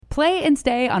Play and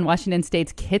stay on Washington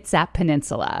State's Kitsap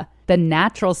Peninsula, the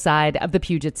natural side of the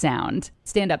Puget Sound.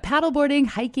 Stand-up paddleboarding,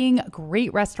 hiking,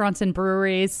 great restaurants and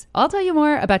breweries. I'll tell you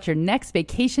more about your next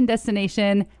vacation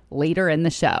destination later in the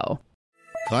show.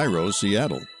 Cairo,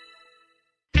 Seattle.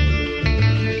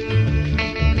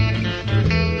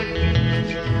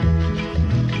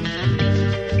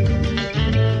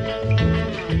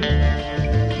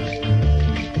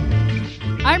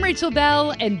 I'm Rachel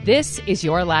Bell, and this is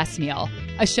Your Last Meal,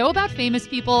 a show about famous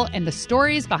people and the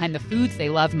stories behind the foods they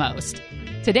love most.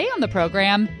 Today on the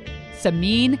program,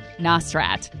 Samin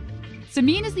Nosrat.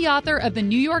 Samin is the author of the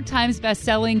New York Times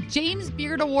bestselling James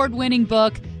Beard Award-winning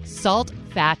book, Salt,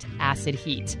 Fat, Acid,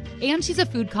 Heat. And she's a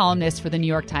food columnist for the New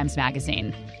York Times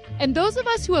Magazine. And those of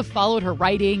us who have followed her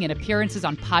writing and appearances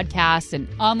on podcasts and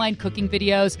online cooking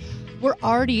videos were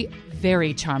already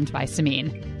very charmed by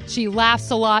Samin. She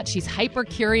laughs a lot, she's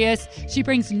hyper-curious, she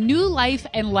brings new life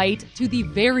and light to the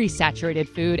very saturated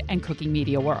food and cooking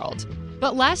media world.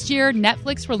 But last year,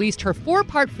 Netflix released her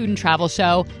 4-part food and travel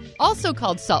show, also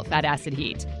called Salt, Fat, Acid,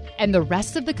 Heat, and the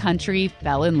rest of the country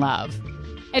fell in love.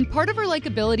 And part of her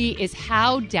likability is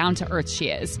how down-to-earth she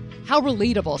is, how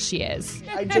relatable she is.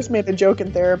 I just made a joke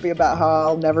in therapy about how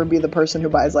I'll never be the person who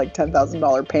buys like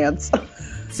 $10,000 pants.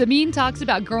 Samin talks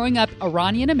about growing up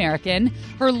Iranian American,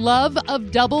 her love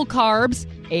of double carbs,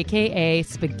 aka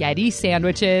spaghetti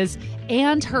sandwiches,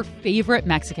 and her favorite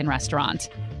Mexican restaurant,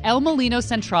 El Molino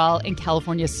Central in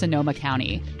California's Sonoma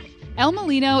County. El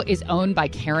Molino is owned by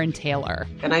Karen Taylor.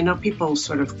 And I know people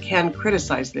sort of can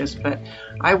criticize this, but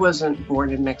I wasn't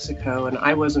born in Mexico and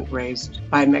I wasn't raised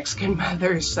by a Mexican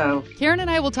mother, so... Karen and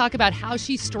I will talk about how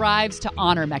she strives to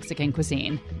honor Mexican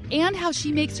cuisine and how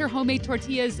she makes her homemade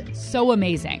tortillas so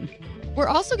amazing. We're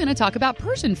also going to talk about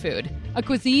Persian food, a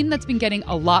cuisine that's been getting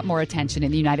a lot more attention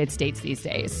in the United States these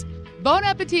days. Bon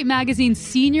Appetit magazine's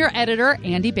senior editor,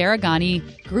 Andy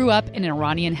Baragani, grew up in an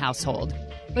Iranian household,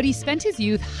 but he spent his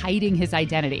youth hiding his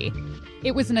identity.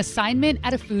 It was an assignment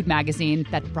at a food magazine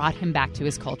that brought him back to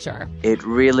his culture. It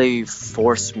really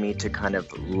forced me to kind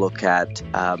of look at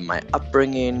my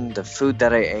upbringing, the food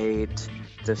that I ate,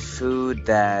 the food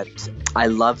that I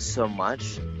loved so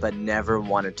much, but never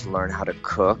wanted to learn how to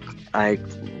cook. I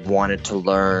wanted to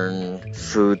learn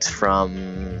foods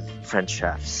from French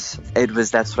chefs.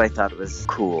 That's what I thought was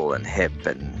cool and hip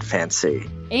and fancy.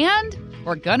 And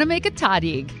we're gonna make a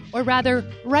tahdig, or rather,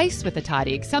 rice with a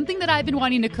tahdig, something that I've been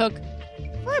wanting to cook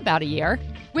for about a year,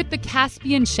 with the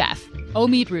Caspian chef,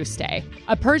 Omid Rousteh,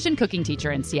 a Persian cooking teacher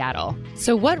in Seattle.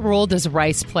 So what role does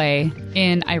rice play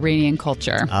in Iranian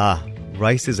culture?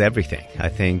 Rice is everything. I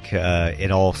think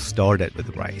it all started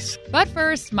with rice. But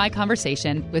first, my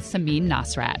conversation with Samin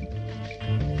Nosrat.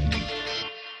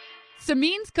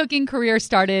 Samin's cooking career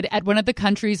started at one of the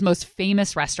country's most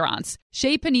famous restaurants,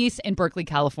 Chez Panisse in Berkeley,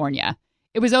 California.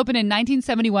 It was opened in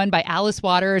 1971 by Alice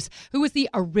Waters, who was the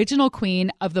original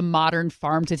queen of the modern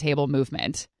farm-to-table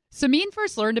movement. Samin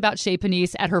first learned about Chez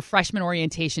Panisse at her freshman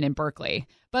orientation in Berkeley,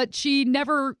 but she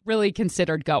never really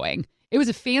considered going. It was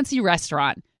a fancy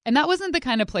restaurant, and that wasn't the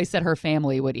kind of place that her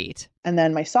family would eat. And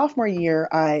then my sophomore year,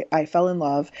 I fell in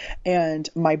love, and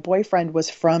my boyfriend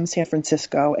was from San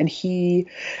Francisco, and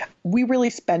we really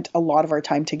spent a lot of our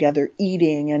time together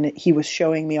eating, and he was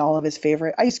showing me all of his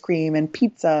favorite ice cream and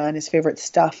pizza and his favorite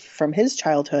stuff from his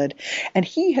childhood. And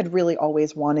he had really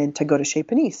always wanted to go to Chez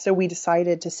Panisse. So we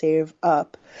decided to save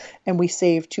up, and we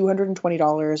saved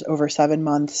 $220 over 7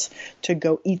 months to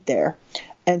go eat there.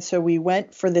 And so we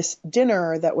went for this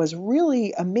dinner that was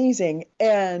really amazing.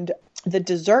 And the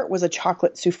dessert was a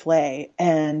chocolate souffle,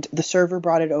 and the server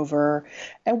brought it over.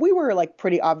 And we were like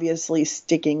pretty obviously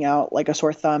sticking out like a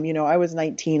sore thumb. You know, I was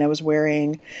 19. I was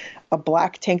wearing a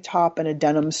black tank top and a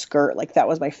denim skirt. Like that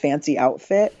was my fancy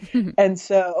outfit. And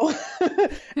so,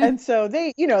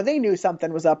 they, you know, they knew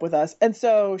something was up with us. And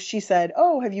so she said,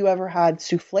 "Oh, have you ever had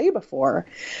souffle before?"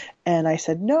 And I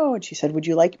said, "No." And she said, "Would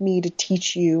you like me to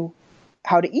teach you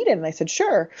how to eat it?" And I said,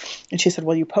 "Sure." And she said,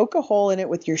 "Well, you poke a hole in it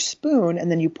with your spoon, and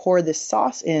then you pour this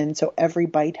sauce in so every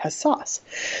bite has sauce."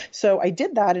 So I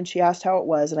did that, and she asked how it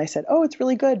was, and I said, "Oh, it's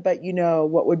really good, but you know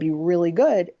what would be really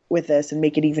good with this and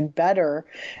make it even better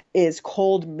is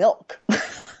cold milk."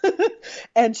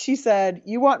 And she said,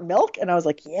 "You want milk?" And I was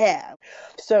like, "Yeah."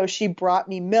 So she brought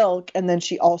me milk, and then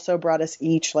she also brought us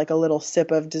each like a little sip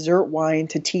of dessert wine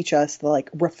to teach us the like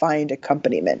refined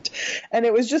accompaniment. And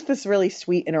it was just this really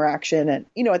sweet interaction. And,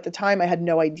 you know, at the time I had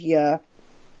no idea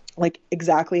like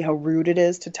exactly how rude it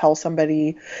is to tell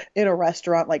somebody in a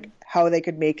restaurant like how they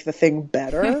could make the thing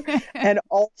better. and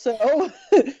also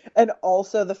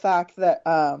the fact that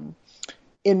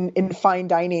in fine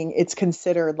dining, it's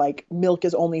considered like milk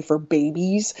is only for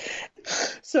babies.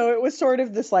 So it was sort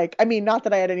of this like, I mean, not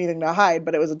that I had anything to hide,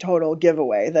 but it was a total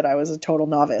giveaway that I was a total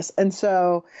novice. And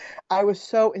so I was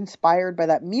so inspired by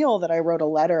that meal that I wrote a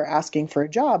letter asking for a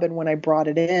job. And when I brought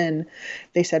it in,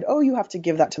 they said, oh, you have to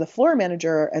give that to the floor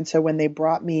manager. And so when they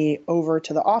brought me over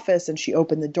to the office and she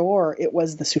opened the door, it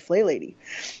was the souffle lady.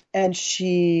 And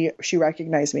she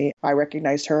recognized me. I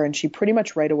recognized her, and she pretty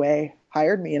much right away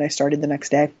hired me, and I started the next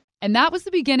day. And that was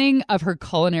the beginning of her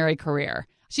culinary career.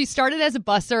 She started as a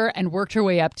busser and worked her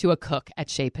way up to a cook at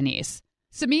Chez Panisse.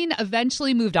 Samin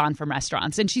eventually moved on from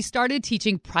restaurants, and she started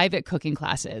teaching private cooking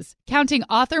classes, counting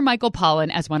author Michael Pollan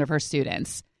as one of her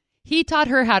students. He taught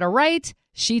her how to write.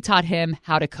 She taught him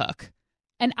how to cook.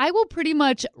 And I will pretty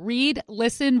much read,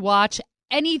 listen, watch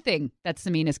anything that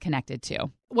Samin is connected to.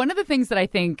 One of the things that I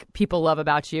think people love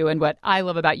about you, and what I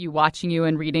love about you watching you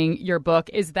and reading your book,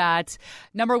 is that,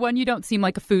 number one, you don't seem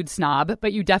like a food snob,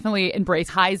 but you definitely embrace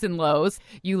highs and lows.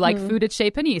 You like food at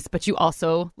Chez Panisse, but you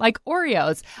also like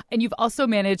Oreos. And you've also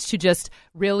managed to just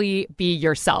really be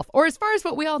yourself. Or as far as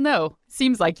what we all know,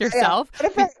 seems like yourself.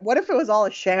 Yeah. What if it was all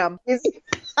a sham?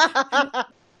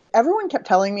 Everyone kept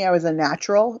telling me I was a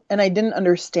natural, and I didn't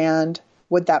understand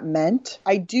what that meant.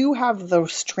 I do have the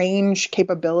strange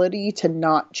capability to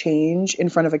not change in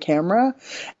front of a camera,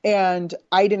 and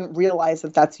I didn't realize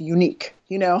that that's unique,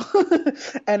 you know?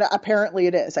 And apparently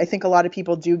it is. I think a lot of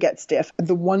people do get stiff.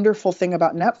 The wonderful thing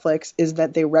about Netflix is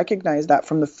that they recognize that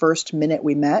from the first minute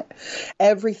we met.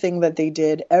 Everything that they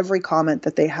did, every comment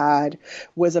that they had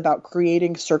was about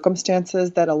creating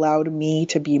circumstances that allowed me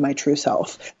to be my true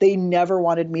self. They never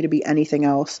wanted me to be anything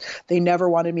else. They never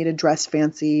wanted me to dress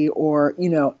fancy or, you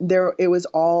know, it was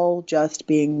all just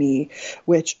being me,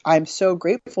 which I'm so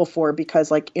grateful for,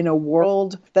 because like in a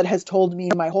world that has told me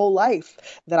my whole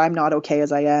life that I'm not okay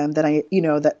as I am, that I, you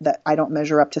know, that I don't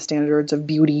measure up to standards of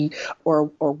beauty or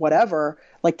whatever,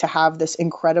 like to have this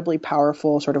incredibly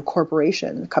powerful sort of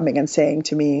corporation coming and saying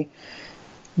to me,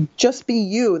 just be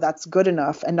you, that's good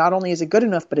enough. And not only is it good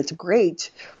enough, but it's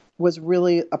great, was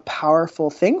really a powerful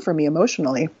thing for me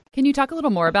emotionally. Can you talk a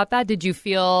little more about that? Did you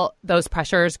feel those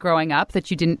pressures growing up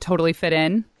that you didn't totally fit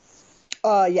in?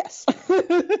 Yes.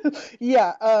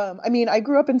 Yeah. I mean, I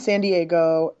grew up in San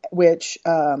Diego, which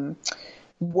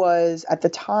was at the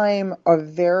time a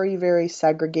very, very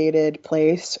segregated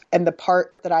place. And the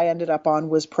part that I ended up on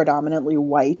was predominantly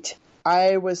white.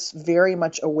 I was very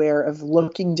much aware of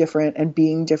looking different and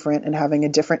being different and having a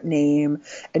different name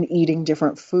and eating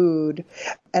different food.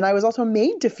 And I was also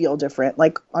made to feel different,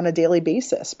 like on a daily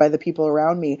basis by the people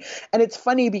around me. And it's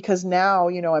funny because now,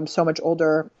 you know, I'm so much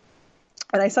older,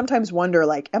 and I sometimes wonder,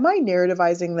 like, am I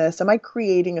narrativizing this? Am I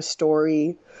creating a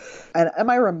story? And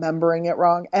am I remembering it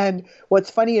wrong? And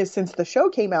what's funny is since the show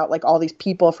came out, like all these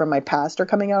people from my past are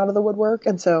coming out of the woodwork.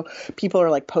 And so people are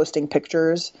like posting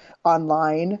pictures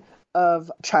online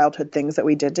of childhood things that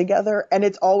we did together. And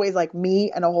it's always like me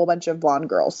and a whole bunch of blonde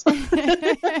girls.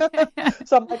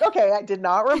 So I'm like, okay, I did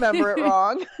not remember it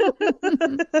wrong.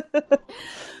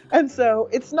 And so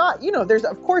it's not, you know, there's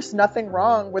of course nothing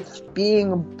wrong with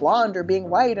being blonde or being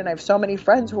white. And I have so many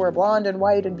friends who are blonde and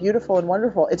white and beautiful and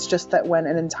wonderful. It's just that when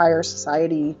an entire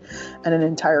society and an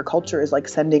entire culture is like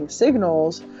sending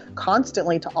signals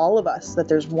constantly to all of us that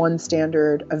there's one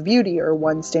standard of beauty or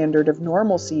one standard of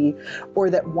normalcy, or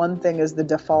that one thing is the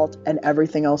default and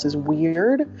everything else is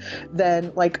weird, then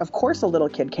like, of course a little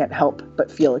kid can't help but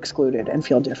feel excluded and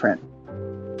feel different.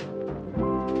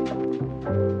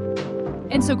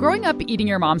 And so growing up eating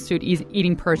your mom's food,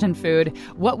 eating Persian food,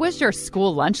 what was your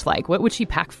school lunch like? What would she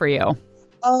pack for you?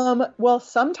 Well,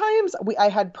 sometimes I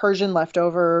had Persian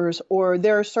leftovers, or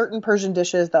there are certain Persian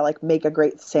dishes that like make a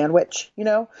great sandwich, you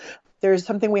know? There's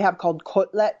something we have called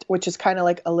kotlet, which is kind of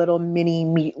like a little mini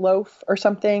meatloaf or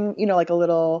something, you know, like a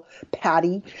little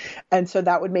patty. And so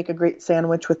that would make a great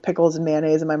sandwich with pickles and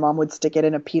mayonnaise, and my mom would stick it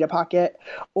in a pita pocket.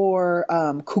 Or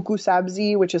kuku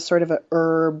sabzi, which is sort of a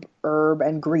herb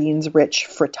and greens rich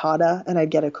frittata, and I'd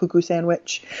get a kuku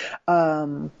sandwich.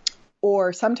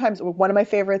 Or sometimes one of my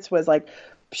favorites was like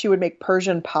she would make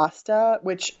Persian pasta,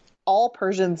 which all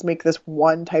Persians make this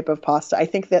one type of pasta. I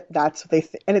think that's what they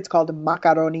and it's called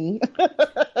macaroni.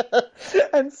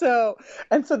 and so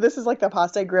this is like the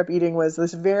pasta I grew up eating, was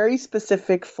this very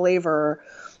specific flavor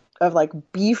of like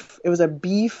beef. It was a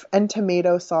beef and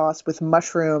tomato sauce with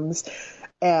mushrooms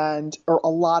or a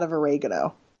lot of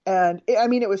oregano. And I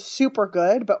mean, it was super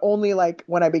good, but only like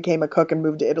when I became a cook and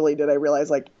moved to Italy did I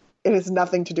realize like it has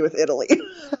nothing to do with Italy.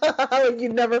 Like you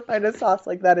never find a sauce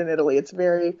like that in Italy. It's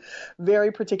very,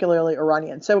 very particularly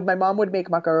Iranian. So my mom would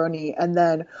make macaroni, and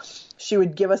then she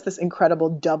would give us this incredible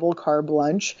double carb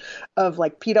lunch of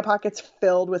like pita pockets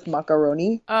filled with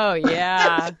macaroni. Oh,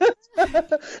 yeah.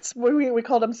 We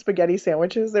called them spaghetti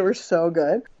sandwiches. They were so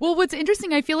good. Well, what's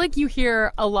interesting, I feel like you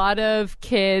hear a lot of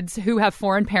kids who have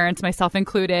foreign parents, myself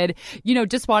included,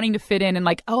 just wanting to fit in and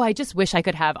like, oh, I just wish I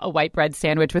could have a white bread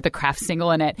sandwich with a Kraft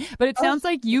single in it. But it sounds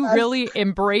like you really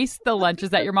embraced the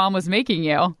lunches that your mom was making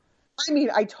you. I mean,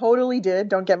 I totally did.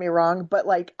 Don't get me wrong. But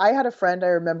like, I had a friend I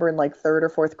remember in like 3rd or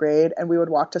 4th grade, and we would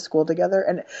walk to school together.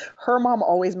 And her mom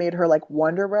always made her like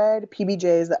Wonder Bread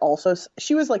PBJs that also,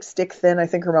 she was like stick thin. I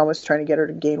think her mom was trying to get her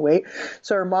to gain weight.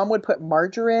 So her mom would put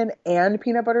margarine and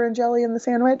peanut butter and jelly in the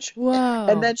sandwich. Wow.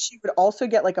 And then she would also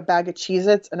get like a bag of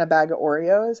Cheez-Its and a bag of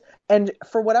Oreos. And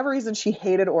for whatever reason, she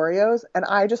hated Oreos. And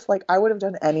I just like, I would have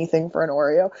done anything for an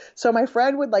Oreo. So my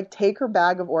friend would like take her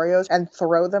bag of Oreos and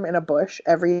throw them in a bush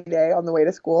every day on the way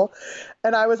to school.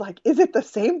 And I was like, is it the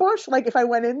same bush? Like if I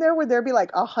went in there, would there be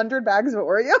like 100 bags of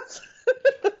Oreos?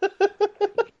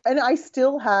 And I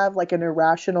still have like an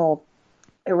irrational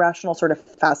sort of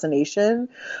fascination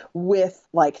with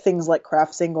like things like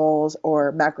Kraft singles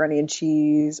or macaroni and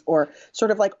cheese or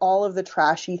sort of like all of the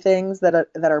trashy things that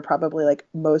are probably like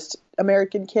most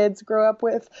American kids grow up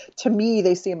with. To me,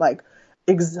 they seem like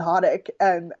exotic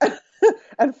and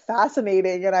and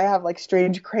fascinating, and I have like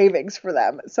strange cravings for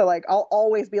them. So like I'll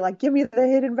always be like, give me the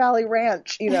Hidden Valley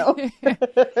Ranch, Me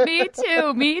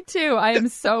too. I am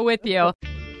so with you.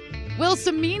 Will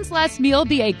Samin's last meal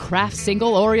be a Kraft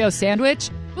single Oreo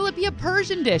sandwich? Will it be a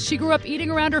Persian dish she grew up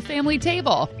eating around her family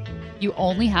table? You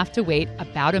only have to wait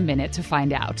about a minute to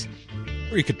find out.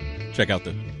 Or you could check out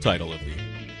the title of the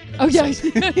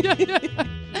episode. Yeah.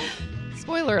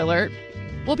 Spoiler alert.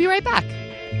 We'll be right back.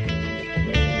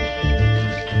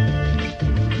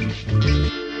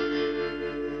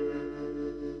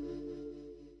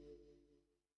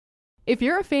 If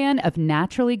you're a fan of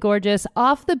naturally gorgeous,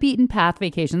 off-the-beaten-path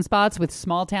vacation spots with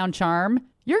small-town charm,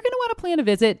 you're going to want to plan a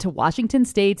visit to Washington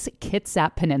State's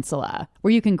Kitsap Peninsula,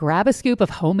 where you can grab a scoop of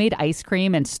homemade ice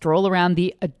cream and stroll around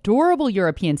the adorable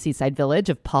European seaside village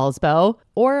of Poulsbo,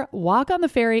 or walk on the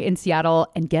ferry in Seattle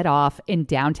and get off in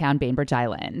downtown Bainbridge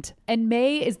Island. And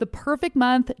May is the perfect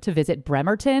month to visit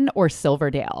Bremerton or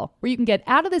Silverdale, where you can get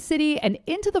out of the city and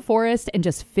into the forest in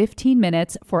just 15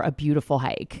 minutes for a beautiful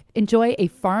hike. Enjoy a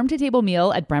farm-to-table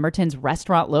meal at Bremerton's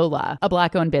Restaurant Lola, a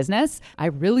Black-owned business. I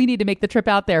really need to make the trip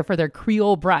out there for their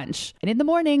Creole brunch. And in the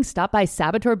morning, stop by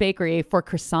Saboteur Bakery for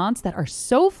croissants that are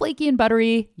so flaky and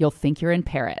buttery, you'll think you're in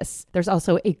Paris. There's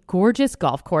also a gorgeous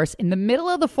golf course in the middle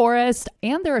of the forest,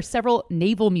 and there are several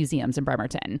naval museums in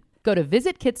Bremerton. Go to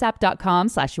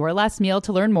visitkitsap.com/yourlastmeal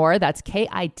to learn more. That's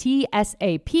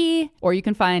KITSAP. Or you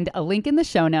can find a link in the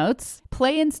show notes.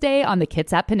 Play and stay on the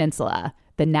Kitsap Peninsula,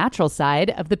 the natural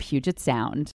side of the Puget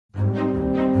Sound.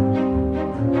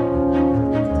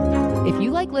 If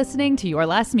you like listening to Your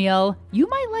Last Meal, you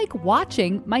might like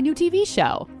watching my new TV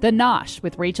show, The Nosh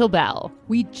with Rachel Bell.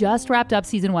 We just wrapped up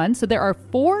season 1, so there are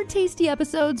 4 tasty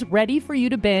episodes ready for you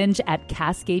to binge at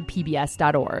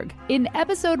CascadePBS.org. In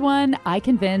episode 1, I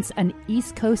convince an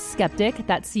East Coast skeptic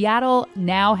that Seattle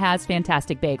now has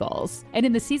fantastic bagels. And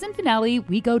in the season finale,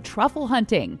 we go truffle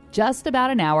hunting, just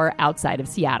about an hour outside of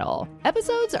Seattle.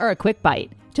 Episodes are a quick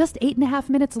bite, just 8.5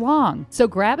 minutes long. So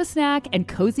grab a snack and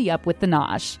cozy up with The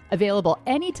Nosh. Available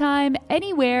anytime,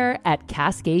 anywhere at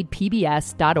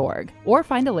CascadePBS.org, or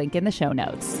find a link in the show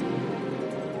notes.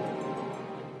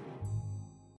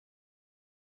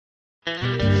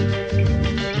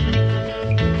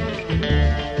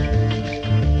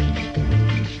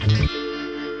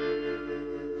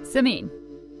 Samin,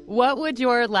 what would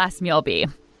your last meal be?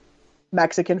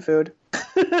 Mexican food.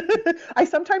 I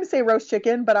sometimes say roast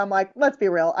chicken, but I'm like, let's be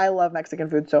real. I love Mexican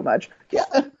food so much. Yeah.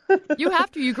 You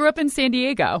have to. You grew up in San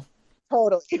Diego.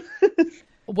 Totally.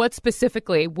 What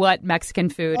Mexican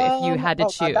food if you had to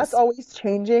choose? God, that's always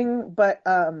changing, but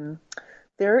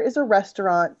there is a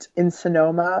restaurant in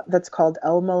Sonoma that's called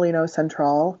El Molino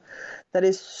Central that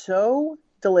is so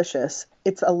delicious.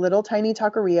 It's a little tiny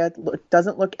taqueria. It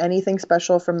doesn't look anything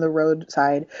special from the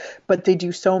roadside, but they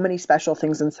do so many special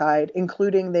things inside,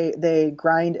 including they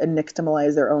grind and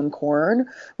nixtamalize their own corn,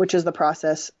 which is the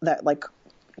process that like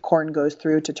corn goes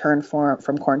through to turn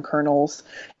from corn kernels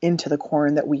into the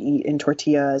corn that we eat in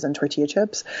tortillas and tortilla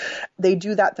chips. They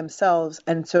do that themselves.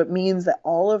 And so it means that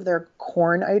all of their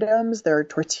corn items, their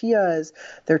tortillas,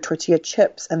 their tortilla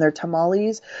chips, and their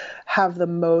tamales have the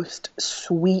most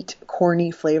sweet,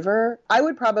 corny flavor. I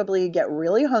would probably get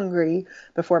really hungry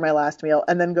before my last meal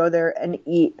and then go there and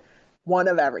eat one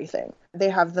of everything. They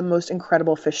have the most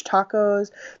incredible fish tacos.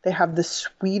 They have the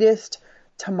sweetest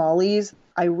tamales.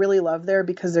 I really love there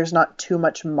because there's not too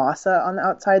much masa on the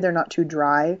outside. They're not too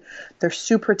dry. They're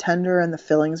super tender and the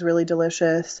filling's really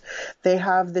delicious. They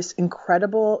have this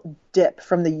incredible dip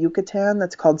from the Yucatan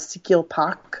that's called sikil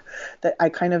pak that I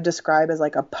kind of describe as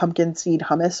like a pumpkin seed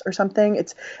hummus or something.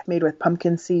 It's made with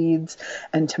pumpkin seeds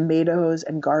and tomatoes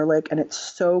and garlic, and it's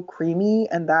so creamy,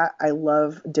 and that I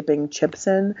love dipping chips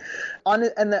in.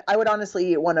 I would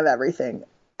honestly eat one of everything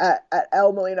at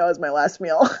El Molino as my last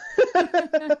meal.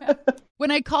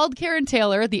 When I called Karen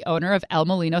Taylor, the owner of El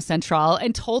Molino Central,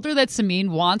 and told her that Samin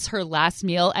wants her last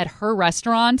meal at her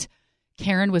restaurant,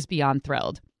 Karen was beyond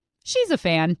thrilled. She's a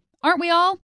fan, aren't we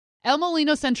all? El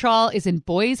Molino Central is in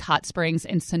Boys Hot Springs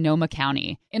in Sonoma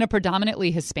County, in a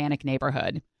predominantly Hispanic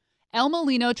neighborhood. El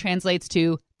Molino translates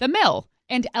to the mill,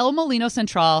 and El Molino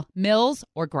Central mills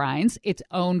or grinds its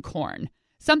own corn.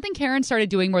 Something Karen started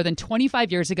doing more than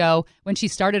 25 years ago when she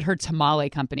started her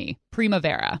tamale company,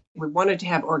 Primavera. We wanted to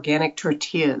have organic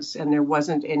tortillas, and there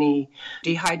wasn't any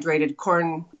dehydrated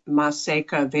corn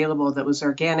maseca available that was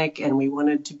organic, and we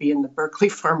wanted to be in the Berkeley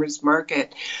Farmers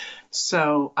Market.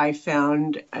 So I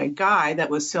found a guy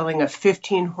that was selling a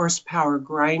 15 horsepower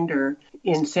grinder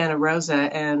in Santa Rosa,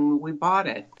 and we bought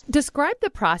it. Describe the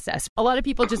process. A lot of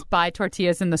people just buy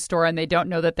tortillas in the store and they don't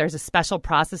know that there's a special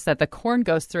process that the corn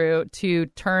goes through to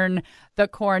turn the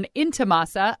corn into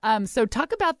masa. So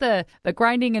talk about the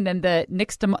grinding and then the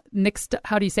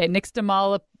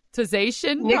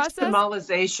nixtamalization process?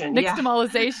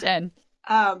 Nixtamalization.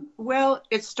 Well,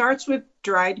 it starts with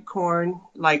dried corn,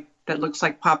 that looks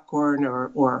like popcorn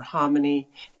or hominy,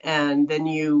 and then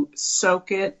you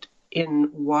soak it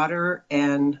in water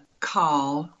and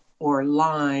cal or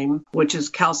lime, which is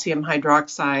calcium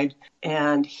hydroxide,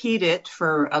 and heat it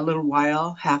for a little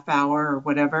while, half hour or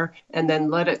whatever, and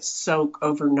then let it soak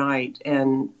overnight.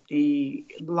 And the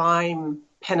lime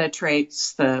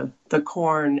penetrates the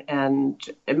corn, and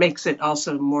it makes it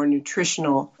also more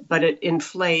nutritional, but it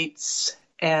inflates,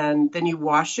 and then you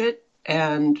wash it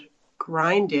and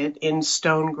grind it in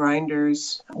stone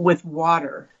grinders with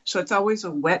water. So it's always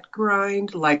a wet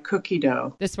grind like cookie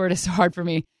dough. This word is so hard for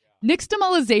me.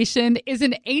 Nixtamalization is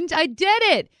I did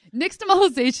it!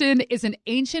 Nixtamalization is an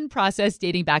ancient process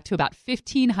dating back to about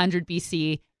 1500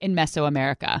 BC in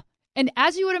Mesoamerica. And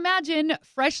as you would imagine,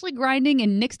 freshly grinding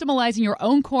and nixtamalizing your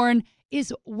own corn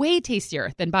is way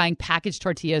tastier than buying packaged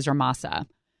tortillas or masa.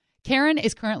 Karen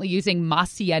is currently using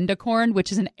Hacienda corn,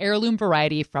 which is an heirloom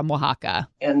variety from Oaxaca.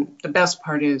 And the best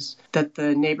part is that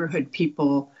the neighborhood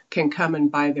people can come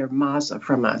and buy their masa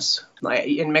from us. Like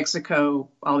in Mexico,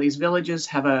 all these villages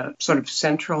have a sort of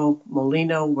central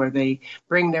molino where they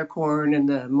bring their corn and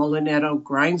the molinero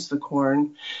grinds the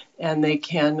corn, and they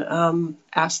can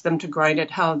ask them to grind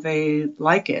it how they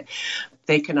like it.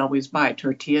 They can always buy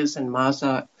tortillas and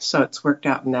masa, so it's worked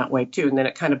out in that way too. And then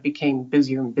it kind of became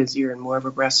busier and busier and more of a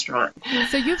restaurant.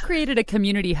 So you've created a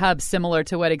community hub similar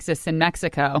to what exists in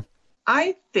Mexico.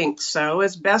 I think so,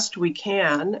 as best we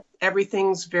can.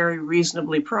 Everything's very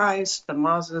reasonably priced. The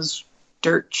masa's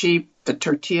dirt cheap. The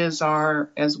tortillas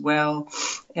are as well.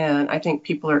 And I think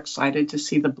people are excited to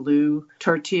see the blue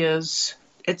tortillas.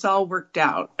 It's all worked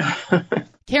out.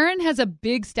 Karen has a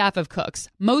big staff of cooks,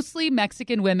 mostly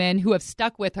Mexican women who have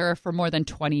stuck with her for more than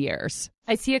 20 years.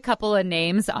 I see a couple of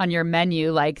names on your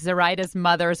menu, like Zoraida's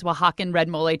mother's Oaxacan red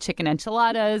mole chicken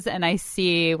enchiladas, and I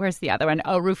see, where's the other one?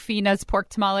 Oh, Rufina's pork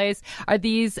tamales. Are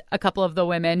these a couple of the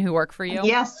women who work for you?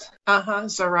 Yes.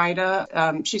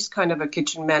 Zoraida. She's kind of a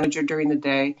kitchen manager during the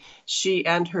day. She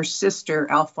and her sister,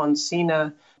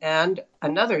 Alfonsina, and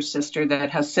another sister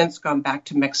that has since gone back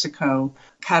to Mexico,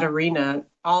 Katarina.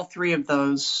 All three of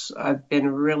those I've been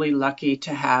really lucky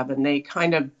to have, and they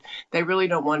really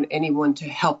don't want anyone to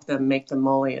help them make the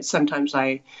mole. And sometimes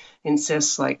I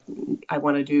insist, like, I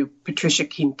want to do Patricia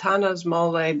Quintana's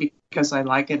mole because I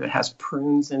like it. It has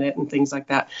prunes in it and things like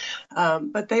that.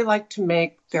 But they like to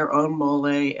make their own mole,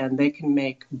 and they can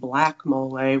make black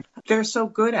mole. They're so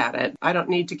good at it. I don't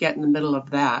need to get in the middle of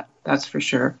that. That's for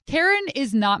sure. Karen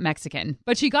is not Mexican,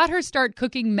 but she got her start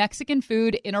cooking Mexican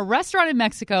food in a restaurant in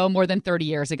Mexico more than 30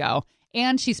 years ago,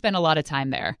 and she spent a lot of time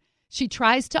there. She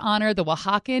tries to honor the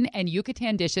Oaxacan and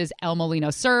Yucatan dishes El Molino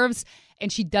serves,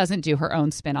 and she doesn't do her own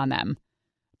spin on them.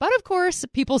 But of course,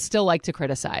 people still like to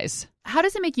criticize. How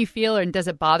does it make you feel, and does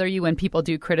it bother you when people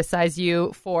do criticize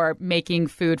you for making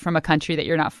food from a country that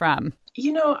you're not from?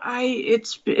 You know,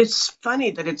 it's funny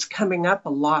that it's coming up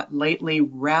a lot lately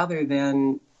rather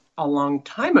than a long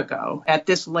time ago. At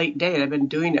this late date, I've been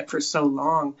doing it for so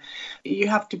long. You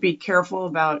have to be careful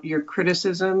about your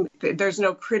criticism. There's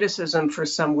no criticism for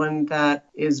someone that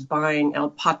is buying El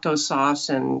Pato sauce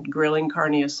and grilling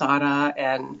carne asada.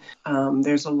 And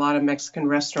there's a lot of Mexican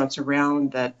restaurants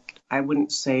around that I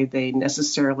wouldn't say they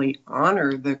necessarily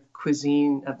honor the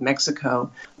cuisine of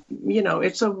Mexico. You know,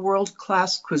 it's a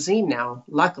world-class cuisine now,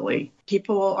 luckily.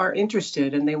 People are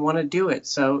interested and they want to do it.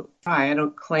 So I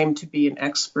don't claim to be an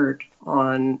expert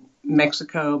on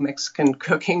Mexican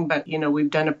cooking, but, you know, we've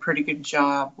done a pretty good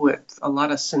job with a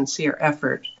lot of sincere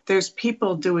effort. There's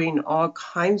people doing all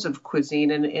kinds of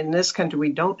cuisine, and in this country,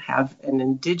 we don't have an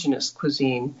indigenous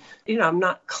cuisine. You know, I'm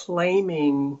not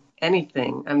claiming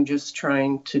anything. I'm just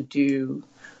trying to do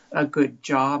a good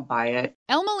job by it.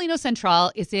 El Molino Central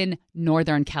is in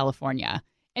Northern California.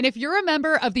 And if you're a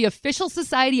member of the official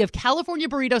Society of California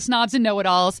Burrito Snobs and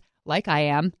Know-It-Alls, like I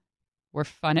am, we're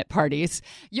fun at parties,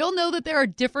 you'll know that there are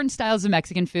different styles of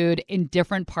Mexican food in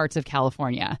different parts of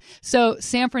California. So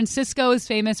San Francisco is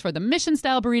famous for the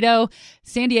Mission-style burrito.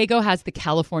 San Diego has the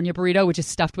California burrito, which is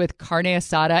stuffed with carne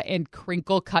asada and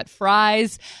crinkle-cut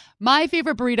fries. My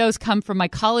favorite burritos come from my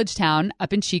college town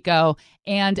up in Chico,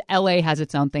 and LA has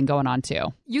its own thing going on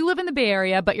too. You live in the Bay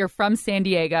Area, but you're from San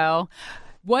Diego.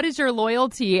 What is your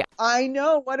loyalty? I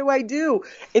know. What do I do?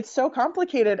 It's so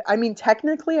complicated. I mean,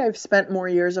 technically, I've spent more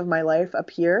years of my life up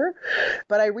here,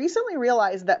 but I recently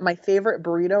realized that my favorite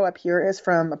burrito up here is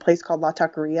from a place called La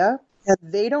Taqueria, and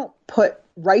they don't put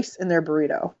rice in their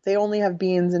burrito. They only have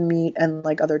beans and meat and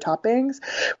like other toppings,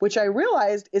 which I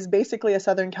realized is basically a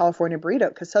Southern California burrito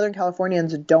because Southern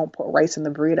Californians don't put rice in the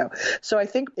burrito. So I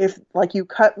think if like you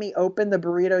cut me open, the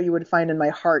burrito you would find in my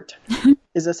heart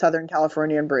is a Southern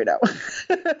Californian burrito.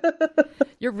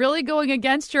 You're really going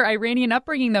against your Iranian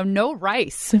upbringing, though. No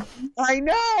rice. I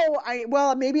know.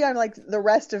 Well, maybe I'm like the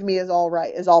rest of me is all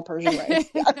right, is all Persian rice.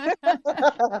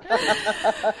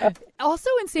 Also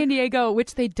in San Diego,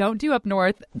 which they don't do up north,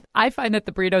 I find that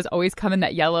the burritos always come in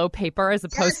that yellow paper as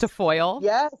opposed to foil.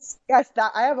 Yes.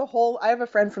 I have a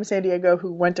friend from San Diego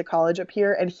who went to college up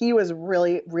here, and he was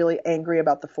really, really angry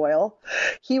about the foil.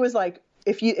 He was like,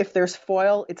 if there's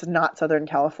foil, it's not Southern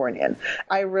Californian.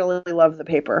 I really love the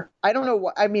paper. I don't know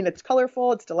what, I mean, it's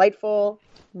colorful, it's delightful.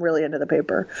 I'm really into the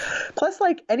paper. Plus,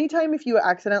 like, anytime if you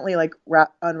accidentally like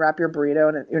unwrap your burrito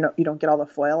and you don't get all the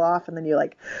foil off, and then you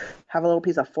like have a little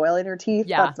piece of foil in your teeth,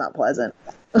 that's not pleasant.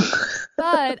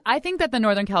 But I think that the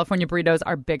Northern California burritos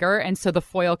are bigger, and so the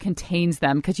foil contains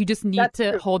them because you just need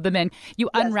to hold them in. You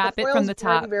unwrap it from the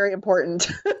top. Very, very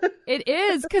important. It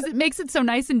is, because it makes it so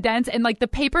nice and dense, and like the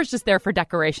paper's just there for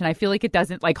decoration. I feel like it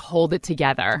doesn't like hold it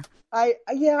together.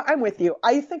 I'm with you.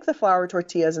 I think the flour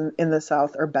tortillas in the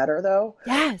South are better though.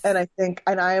 Yes. And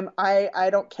I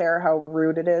don't care how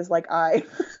rude it is. Like I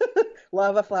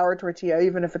love a flour tortilla,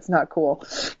 even if it's not cool.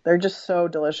 They're just so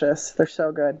delicious. They're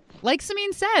so good. Like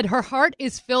Samin said, her heart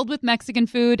is filled with Mexican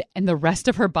food and the rest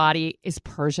of her body is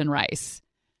Persian rice.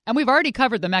 And we've already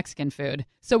covered the Mexican food.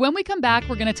 So when we come back,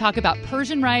 we're going to talk about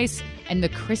Persian rice and the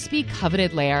crispy,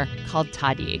 coveted layer called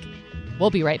tahdig. We'll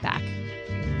be right back.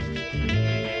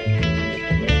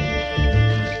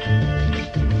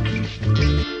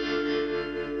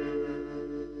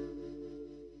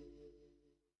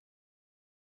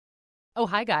 Oh,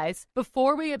 hi, guys.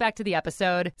 Before we get back to the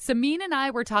episode, Samin and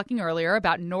I were talking earlier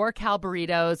about NorCal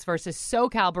burritos versus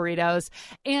SoCal burritos,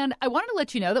 and I wanted to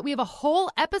let you know that we have a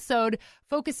whole episode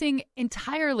focusing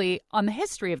entirely on the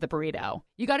history of the burrito.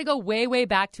 You got to go way, way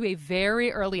back to a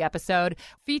very early episode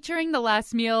featuring the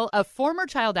last meal of former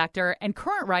child actor and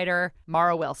current writer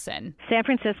Mara Wilson. San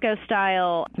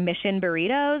Francisco-style Mission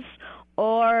burritos,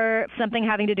 or something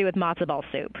having to do with matzo ball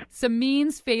soup.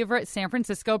 Samin's favorite San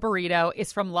Francisco burrito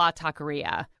is from La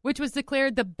Taqueria, which was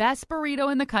declared the best burrito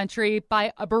in the country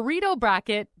by a burrito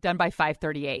bracket done by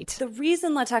 538. The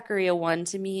reason La Taqueria won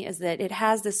to me is that it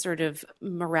has this sort of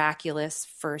miraculous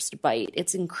first bite.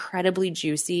 It's incredibly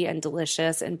juicy and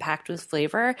delicious and packed with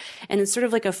flavor, and it's sort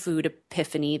of like a food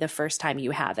epiphany the first time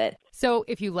you have it. So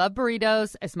if you love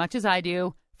burritos as much as I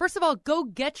do, first of all, go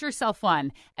get yourself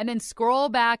one, and then scroll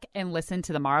back and listen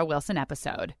to the Mara Wilson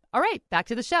episode. All right, back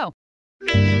to the show.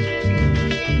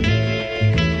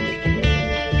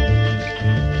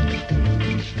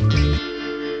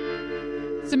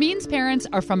 Samin's parents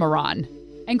are from Iran,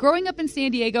 and growing up in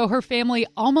San Diego, her family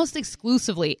almost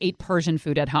exclusively ate Persian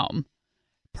food at home.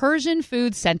 Persian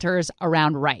food centers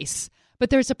around rice, but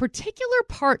there's a particular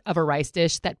part of a rice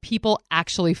dish that people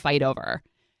actually fight over.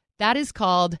 That is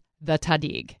called the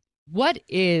tahdig. What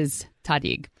is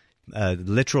tahdig? The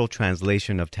literal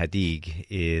translation of tahdig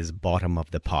is bottom of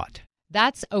the pot.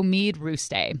 That's Omid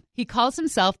Rousteh. He calls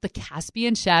himself the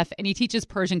Caspian chef, and he teaches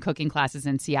Persian cooking classes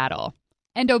in Seattle.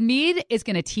 And Omid is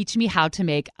going to teach me how to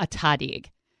make a tahdig.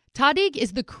 Tahdig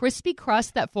is the crispy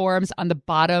crust that forms on the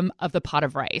bottom of the pot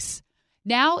of rice.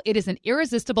 Now it is an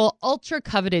irresistible,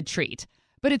 ultra-coveted treat.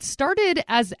 But it started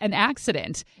as an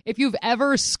accident. If you've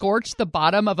ever scorched the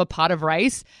bottom of a pot of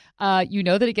rice, you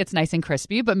know that it gets nice and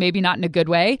crispy, but maybe not in a good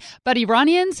way. But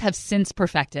Iranians have since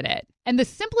perfected it. And the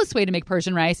simplest way to make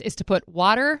Persian rice is to put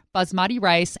water, basmati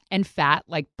rice, and fat,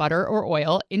 like butter or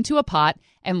oil, into a pot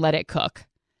and let it cook.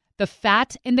 The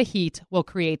fat and the heat will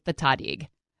create the tahdig.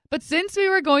 But since we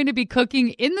were going to be cooking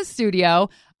in the studio,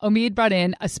 Omid brought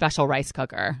in a special rice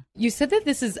cooker. You said that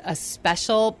this is a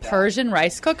special Persian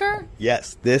rice cooker?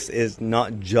 Yes, this is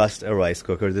not just a rice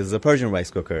cooker. This is a Persian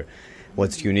rice cooker.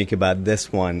 What's unique about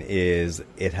this one is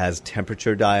it has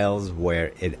temperature dials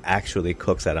where it actually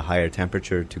cooks at a higher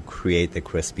temperature to create the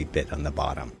crispy bit on the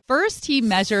bottom. First, he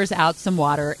measures out some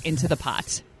water into the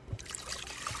pot.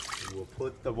 We'll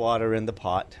put the water in the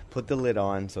pot, put the lid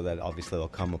on so that obviously it'll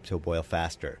come up to a boil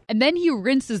faster. And then he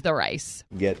rinses the rice.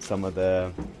 Get some of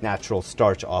the natural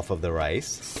starch off of the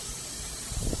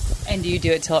rice. And do you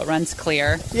do it till it runs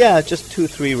clear? Yeah, just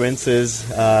 2-3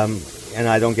 rinses. And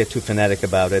I don't get too fanatic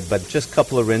about it, but just a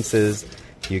couple of rinses,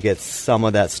 you get some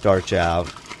of that starch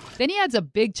out. Then he adds a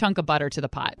big chunk of butter to the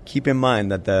pot. Keep in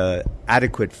mind that the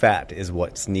adequate fat is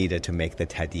what's needed to make the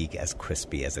tahdig as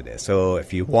crispy as it is. So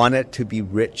if you want it to be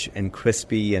rich and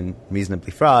crispy and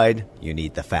reasonably fried, you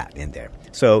need the fat in there.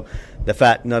 So the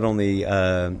fat not only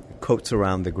coats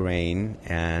around the grain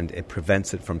and it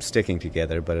prevents it from sticking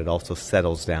together, but it also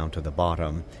settles down to the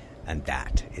bottom. And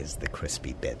that is the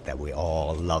crispy bit that we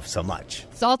all love so much.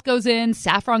 Salt goes in,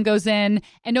 saffron goes in,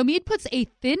 and Omid puts a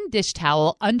thin dish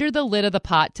towel under the lid of the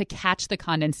pot to catch the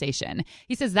condensation.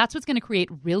 He says that's what's going to create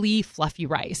really fluffy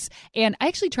rice. And I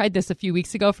actually tried this a few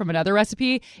weeks ago from another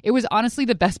recipe. It was honestly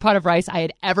the best pot of rice I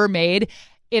had ever made.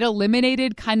 It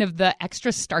eliminated kind of the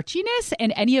extra starchiness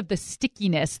and any of the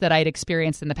stickiness that I'd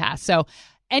experienced in the past. So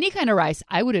any kind of rice,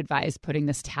 I would advise putting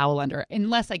this towel under,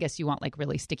 unless I guess you want like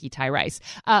really sticky Thai rice.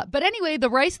 But anyway, the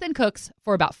rice then cooks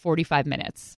for about 45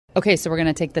 minutes. Okay, so we're going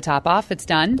to take the top off. It's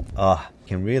done. You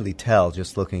can really tell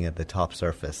just looking at the top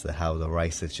surface that how the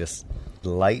rice is just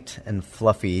light and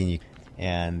fluffy.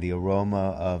 And the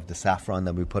aroma of the saffron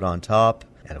that we put on top,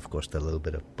 and of course the little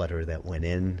bit of butter that went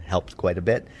in helped quite a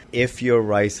bit. If your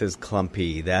rice is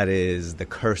clumpy, that is the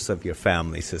curse of your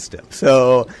family system.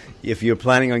 So if you're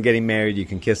planning on getting married, you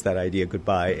can kiss that idea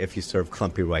goodbye if you serve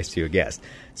clumpy rice to your guests.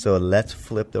 So let's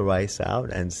flip the rice out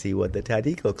and see what the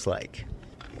tahdig looks like.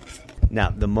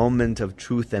 Now, the moment of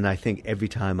truth, and I think every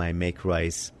time I make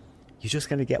rice, you're just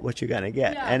going to get what you're going to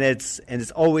get. Yeah. And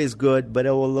it's always good, but it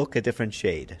will look a different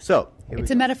shade. So it's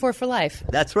a metaphor for life.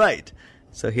 That's right.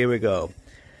 So here we go.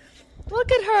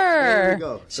 Look at her. There we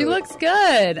go. She looks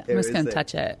good. I'm just going to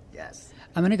touch it. Yes.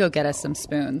 I'm going to go get us some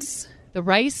spoons. The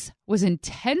rice was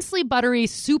intensely buttery,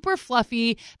 super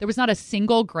fluffy. There was not a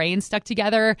single grain stuck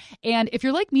together. And if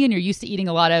you're like me and you're used to eating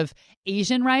a lot of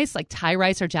Asian rice, like Thai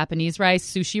rice or Japanese rice,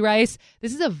 sushi rice,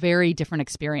 this is a very different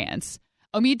experience.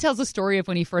 Omid tells a story of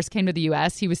when he first came to the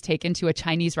U.S., he was taken to a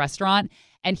Chinese restaurant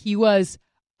and he was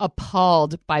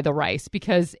appalled by the rice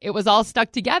because it was all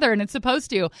stuck together and it's supposed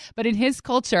to. But in his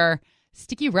culture,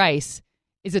 sticky rice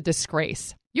is a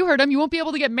disgrace. You heard him. You won't be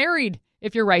able to get married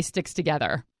if your rice sticks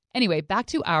together. Anyway, back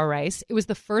to our rice. It was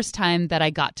the first time that I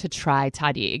got to try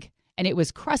tahdig, and it was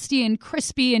crusty and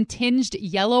crispy and tinged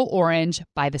yellow-orange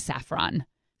by the saffron.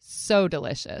 So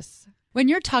delicious. When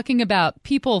you're talking about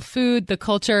people, food, the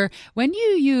culture, when do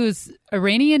you use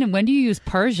Iranian and when do you use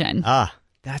Persian?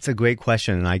 That's a great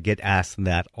question, and I get asked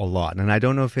that a lot. And I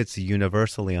don't know if it's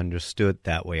universally understood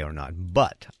that way or not.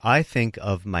 But I think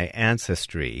of my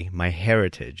ancestry, my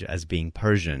heritage as being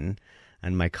Persian,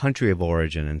 and my country of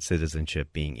origin and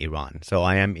citizenship being Iran. So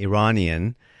I am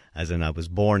Iranian, as in I was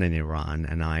born in Iran,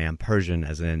 and I am Persian,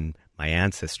 as in my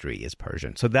ancestry is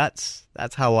Persian. So that's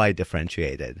how I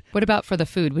differentiated. What about for the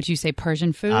food? Would you say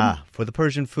Persian food? For the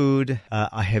Persian food,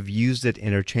 I have used it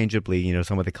interchangeably. You know,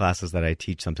 some of the classes that I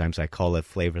teach, sometimes I call it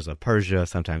flavors of Persia.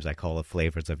 Sometimes I call it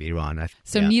flavors of Iran.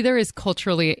 Neither is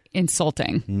culturally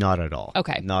insulting? Not at all.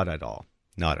 Okay. Not at all.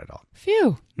 Not at all.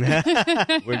 Phew.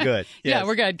 We're good. Yes. Yeah,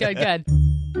 we're good. Good.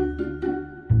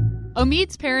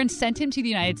 Omid's parents sent him to the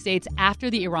United States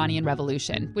after the Iranian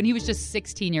Revolution when he was just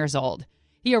 16 years old.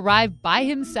 He arrived by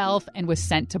himself and was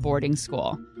sent to boarding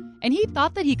school. And he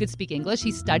thought that he could speak English.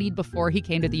 He studied before he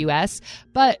came to the U.S.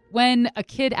 But when a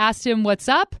kid asked him what's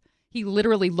up, he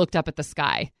literally looked up at the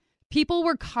sky. People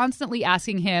were constantly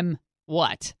asking him,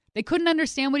 what? They couldn't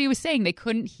understand what he was saying. They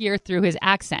couldn't hear through his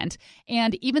accent.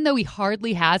 And even though he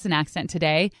hardly has an accent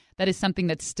today, that is something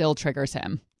that still triggers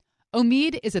him.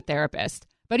 Omid is a therapist,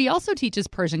 but he also teaches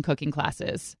Persian cooking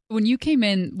classes. When you came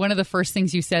in, one of the first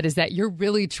things you said is that you're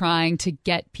really trying to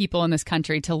get people in this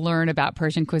country to learn about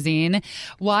Persian cuisine.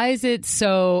 Why is it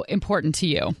so important to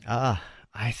you?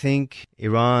 I think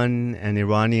Iran and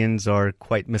Iranians are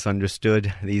quite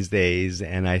misunderstood these days,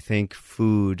 and I think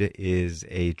food is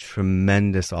a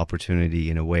tremendous opportunity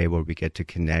in a way where we get to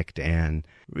connect and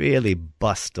really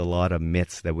bust a lot of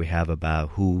myths that we have about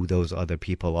who those other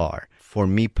people are. For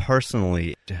me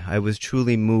personally, I was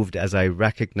truly moved as I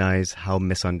recognize how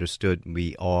misunderstood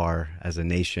we are as a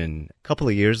nation. A couple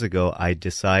of years ago, I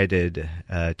decided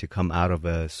to come out of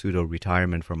a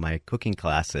pseudo-retirement from my cooking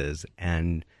classes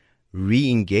and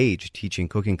re-engage teaching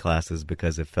cooking classes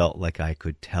because it felt like I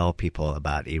could tell people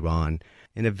about Iran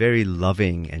in a very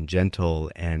loving and gentle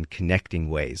and connecting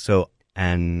way.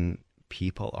 And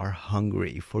people are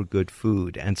hungry for good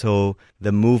food. And so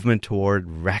the movement toward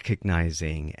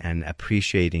recognizing and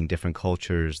appreciating different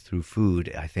cultures through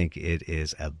food, I think it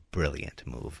is a brilliant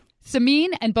move. Samin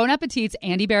and Bon Appetit's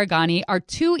Andy Baraghani are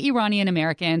two Iranian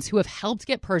Americans who have helped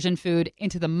get Persian food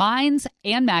into the minds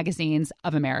and magazines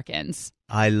of Americans.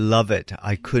 I love it.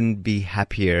 I couldn't be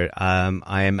happier.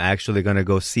 I am actually going to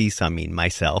go see Samin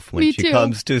myself when she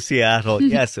comes to Seattle.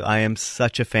 Yes, I am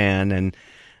such a fan. And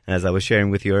as I was sharing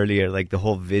with you earlier, like the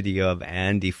whole video of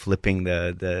Andy flipping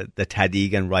the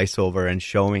tahdig and rice over and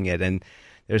showing it. And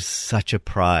there's such a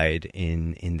pride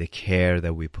in the care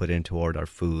that we put in toward our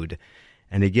food.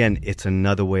 And again, it's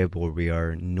another way where we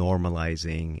are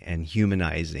normalizing and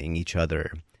humanizing each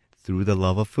other through the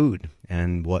love of food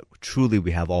and what truly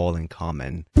we have all in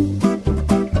common.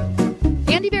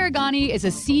 Andy Baraghani is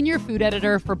a senior food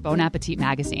editor for Bon Appetit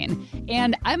magazine.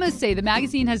 And I must say, the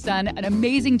magazine has done an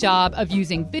amazing job of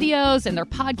using videos and their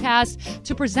podcasts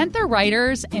to present their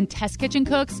writers and test kitchen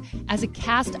cooks as a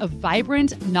cast of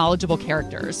vibrant, knowledgeable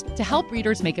characters to help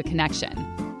readers make a connection.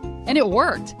 And it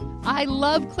worked. I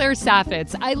love Claire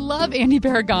Saffitz. I love Andy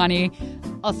Baraghani.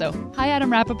 Also, hi, Adam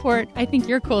Rappaport. I think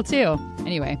you're cool, too.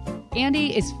 Anyway,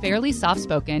 Andy is fairly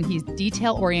soft-spoken. He's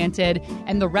detail-oriented,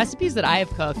 and the recipes that I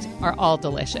have cooked are all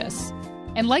delicious.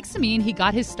 And like Samin, he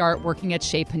got his start working at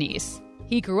Chez Panisse.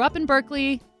 He grew up in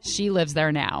Berkeley. She lives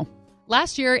there now.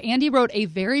 Last year, Andy wrote a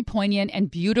very poignant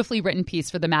and beautifully written piece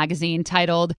for the magazine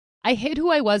titled, "I hid who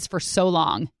I was for so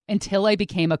long, until I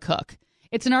became a cook."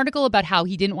 It's an article about how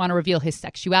he didn't want to reveal his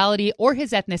sexuality or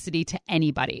his ethnicity to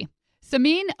anybody.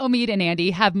 Samin, Omid, and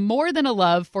Andy have more than a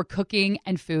love for cooking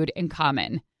and food in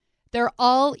common. They're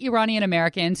all Iranian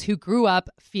Americans who grew up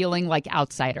feeling like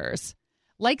outsiders.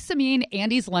 Like Samin,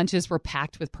 Andy's lunches were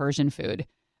packed with Persian food,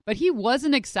 but he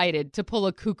wasn't excited to pull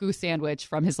a kuku sandwich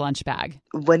from his lunch bag.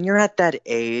 When you're at that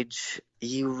age,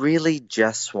 you really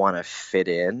just want to fit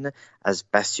in as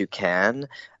best you can.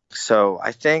 So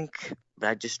I think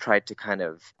I just tried to kind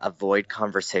of avoid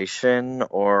conversation,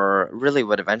 or really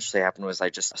what eventually happened was I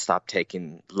just stopped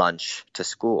taking lunch to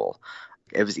school.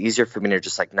 It was easier for me to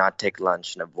just like not take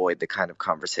lunch and avoid the kind of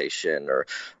conversation, or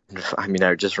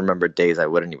I just remember days I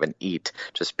wouldn't even eat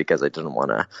just because I didn't want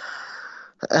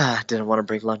to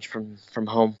bring lunch from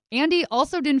home. Andy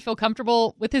also didn't feel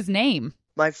comfortable with his name.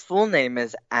 My full name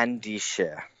is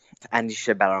Andishe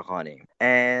Baraghani,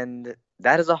 and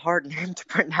that is a hard name to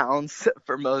pronounce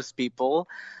for most people.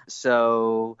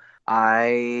 So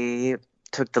I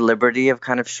took the liberty of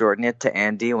kind of shortening it to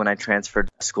Andy when I transferred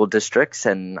school districts,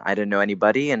 and I didn't know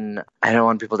anybody, and I didn't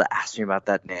want people to ask me about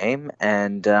that name.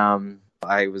 And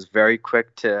I was very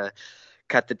quick to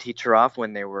cut the teacher off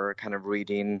when they were kind of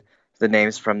reading the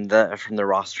names from the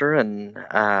roster, and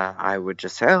I would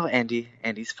just say, "Oh,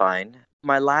 Andy's fine."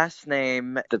 My last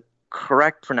name, the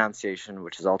correct pronunciation,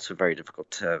 which is also very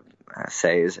difficult to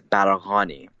say, is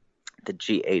Baraghani. The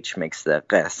GH makes the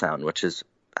G sound, which is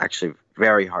actually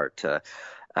very hard to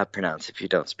pronounce if you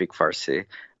don't speak Farsi.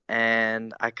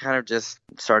 And I kind of just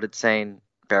started saying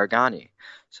Baraghani.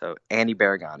 So Andy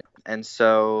Baraghani. And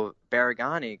so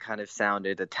Baraghani kind of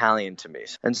sounded Italian to me.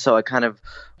 And so I kind of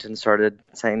started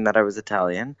saying that I was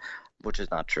Italian, which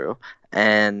is not true.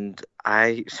 And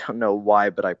I don't know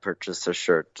why, but I purchased a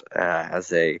shirt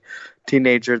as a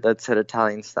teenager that said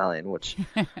Italian Stallion, which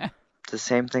the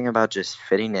same thing about just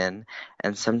fitting in.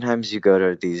 And sometimes you go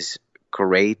to these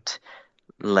great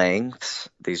lengths,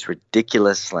 these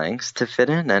ridiculous lengths to fit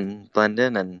in and blend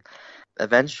in, and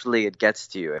eventually it gets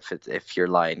to you if you're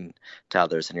lying to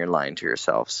others and you're lying to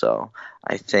yourself. So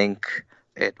I think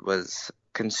it was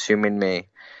consuming me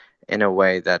in a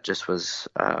way that just was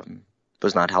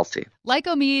was not healthy. Like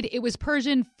Omid, it was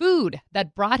Persian food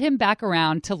that brought him back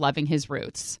around to loving his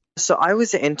roots. So I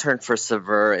was an intern for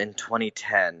Saveur in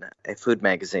 2010, a food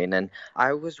magazine, and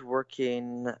I was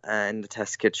working in the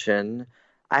test kitchen.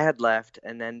 I had left,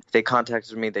 and then they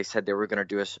contacted me. They said they were going to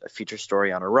do a feature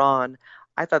story on Iran.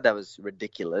 I thought that was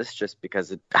ridiculous just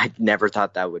because I never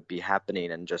thought that would be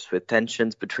happening. And just with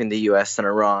tensions between the U.S. and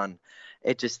Iran,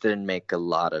 it just didn't make a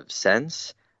lot of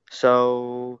sense.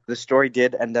 So the story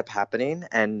did end up happening,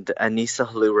 and Anissa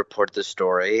Halou reported the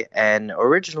story. And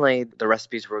originally, the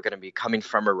recipes were going to be coming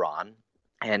from Iran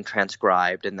and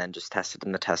transcribed and then just tested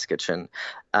in the test kitchen.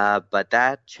 But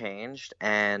that changed,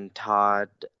 and Todd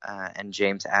and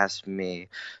James asked me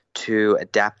to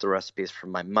adapt the recipes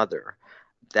from my mother.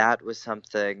 That was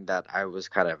something that I was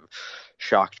kind of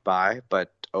shocked by,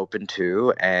 but open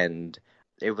to, and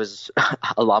it was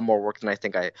a lot more work than I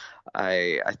think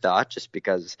I thought, just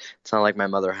because it's not like my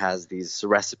mother has these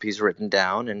recipes written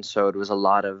down. And so it was a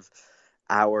lot of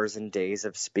hours and days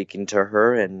of speaking to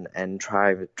her and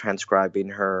transcribing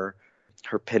her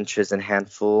pinches and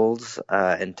handfuls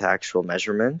into actual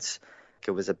measurements.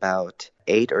 It was about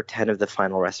 8 or 10 of the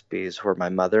final recipes were my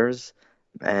mother's.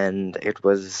 And it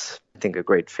was, I think, a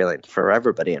great feeling for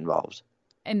everybody involved.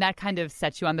 And that kind of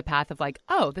sets you on the path of like,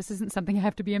 oh, this isn't something I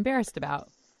have to be embarrassed about.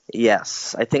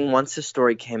 Yes. I think once the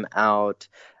story came out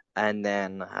and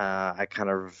then I kind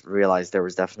of realized there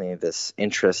was definitely this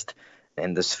interest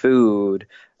in this food,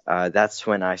 that's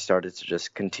when I started to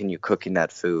just continue cooking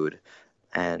that food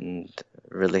and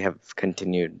really have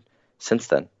continued since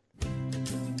then.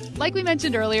 Like we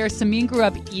mentioned earlier, Samin grew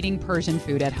up eating Persian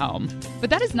food at home.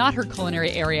 But that is not her culinary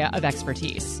area of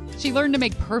expertise. She learned to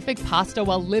make perfect pasta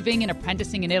while living and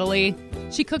apprenticing in Italy.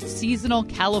 She cooked seasonal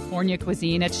California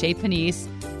cuisine at Chez Panisse.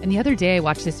 And the other day, I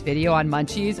watched this video on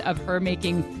Munchies of her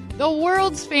making the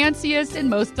world's fanciest and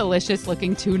most delicious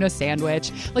looking tuna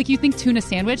sandwich. Like you think tuna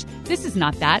sandwich? This is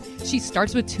not that. She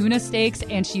starts with tuna steaks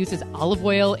and she uses olive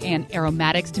oil and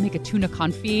aromatics to make a tuna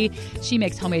confit. She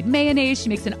makes homemade mayonnaise. She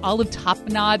makes an olive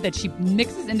tapenade that she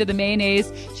mixes into the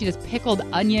mayonnaise. She does pickled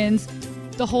onions.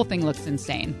 The whole thing looks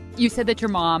insane. You said that your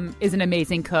mom is an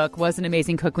amazing cook, was an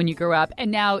amazing cook when you grew up, and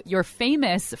now you're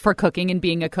famous for cooking and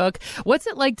being a cook. What's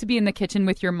it like to be in the kitchen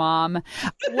with your mom?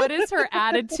 What is her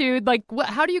attitude? Like,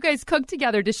 how do you guys cook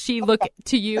together? Does she look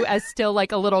to you as still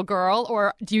like a little girl,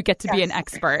 or do you get to be an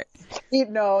expert?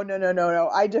 No.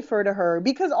 I defer to her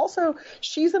because also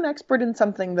she's an expert in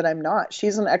something that I'm not.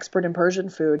 She's an expert in Persian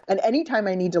food. And anytime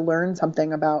I need to learn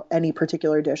something about any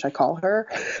particular dish, I call her.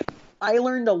 I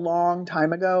learned a long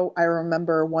time ago. I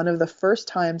remember one of the first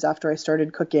times after I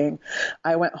started cooking,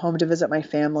 I went home to visit my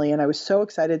family and I was so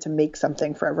excited to make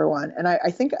something for everyone. And I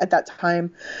think at that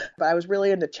time, I was really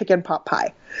into chicken pot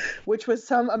pie, which was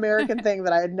some American thing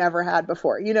that I had never had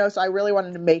before, so I really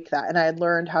wanted to make that. And I had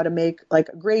learned how to make like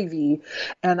gravy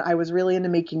and I was really into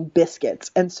making biscuits.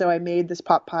 And so I made this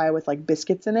pot pie with like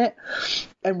biscuits in it.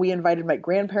 And we invited my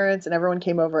grandparents and everyone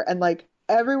came over and like,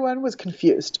 everyone was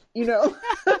confused,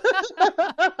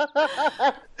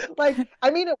 Like, I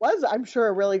mean, it was, I'm sure,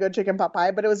 a really good chicken pot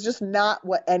pie, but it was just not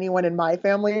what anyone in my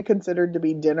family considered to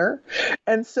be dinner.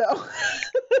 And so...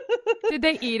 Did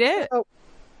they eat it? So,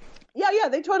 yeah,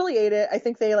 they totally ate it. I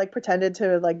think they like pretended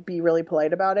to like be really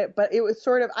polite about it, but it was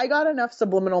sort of, I got enough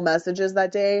subliminal messages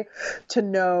that day to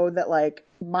know that like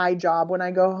my job when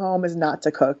I go home is not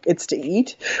to cook, it's to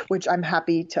eat, which I'm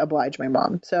happy to oblige my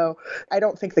mom. So I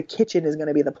don't think the kitchen is going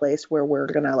to be the place where we're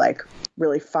going to like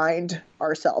really find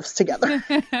ourselves together.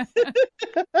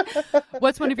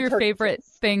 What's one of your favorite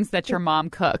things that your mom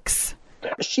cooks?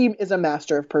 She is a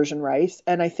master of Persian rice.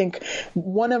 And I think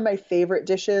one of my favorite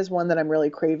dishes, one that I'm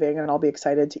really craving and I'll be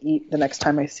excited to eat the next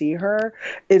time I see her,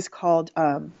 is called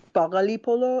bagali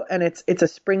polo, and it's a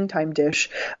springtime dish.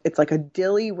 It's like a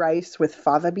dilly rice with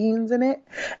fava beans in it.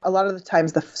 A lot of the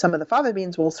times, some of the fava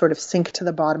beans will sort of sink to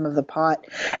the bottom of the pot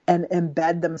and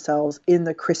embed themselves in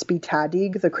the crispy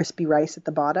tadig, the crispy rice at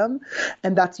the bottom,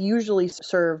 and that's usually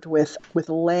served with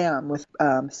lamb, with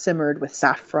simmered with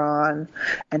saffron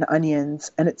and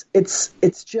onions, and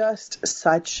it's just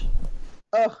such.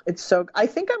 Oh, it's so, I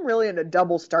think I'm really into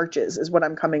double starches is what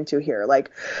I'm coming to here.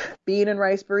 Like bean and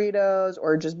rice burritos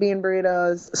or just bean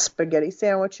burritos, spaghetti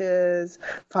sandwiches,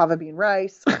 fava bean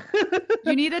rice.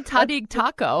 You need a tadig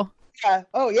taco. Yeah.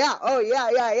 Oh, yeah.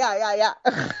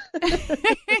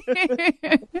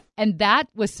 And that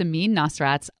was Samin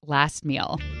Nosrat's last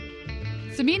meal.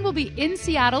 Samin will be in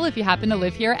Seattle if you happen to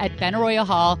live here at Benaroya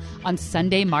Hall on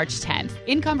Sunday, March 10th,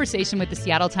 in conversation with the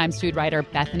Seattle Times food writer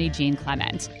Bethany Jean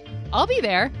Clement. I'll be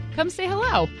there. Come say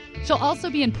hello. She'll also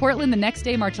be in Portland the next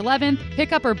day, March 11th.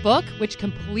 Pick up her book, which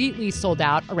completely sold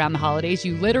out around the holidays.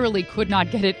 You literally could not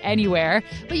get it anywhere,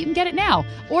 but you can get it now.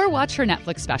 Or watch her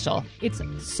Netflix special. It's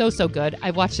so good.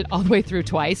 I've watched it all the way through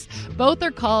twice. Both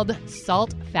are called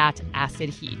Salt, Fat, Acid,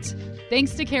 Heat.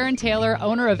 Thanks to Karen Taylor,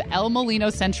 owner of El Molino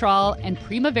Central and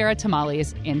Primavera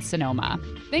Tamales in Sonoma.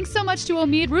 Thanks so much to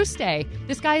Omid Rousteh.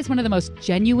 This guy is one of the most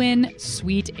genuine,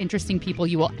 sweet, interesting people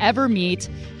you will ever meet.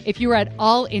 If you are at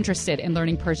all interested in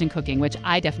learning Persian cooking, which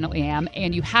I definitely am,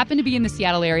 and you happen to be in the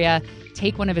Seattle area,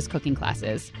 take one of his cooking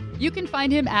classes. You can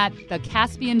find him at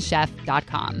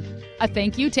thecaspianchef.com. A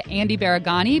thank you to Andy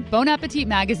Baragani, Bon Appetit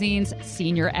Magazine's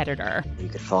senior editor. You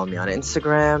can follow me on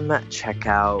Instagram. Check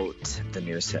out the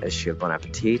newest issue of Bon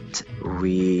Appetit.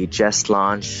 We just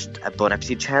launched a Bon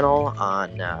Appetit channel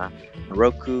on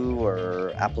Roku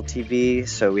or Apple TV.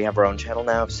 So we have our own channel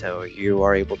now. So you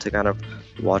are able to kind of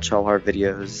watch all our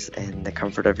videos in the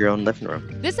comfort of your own living room.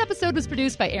 This episode was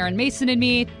produced by Aaron Mason and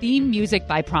me. Theme music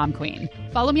by Prom Queen.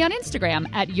 Follow me on Instagram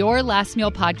at Your Last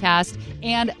Meal Podcast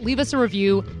and leave us a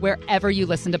review wherever you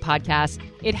listen to podcasts.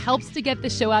 It helps to get the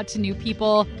show out to new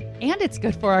people, and it's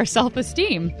good for our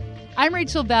self-esteem. I'm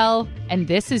Rachel Bell, and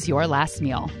this is Your Last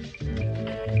Meal.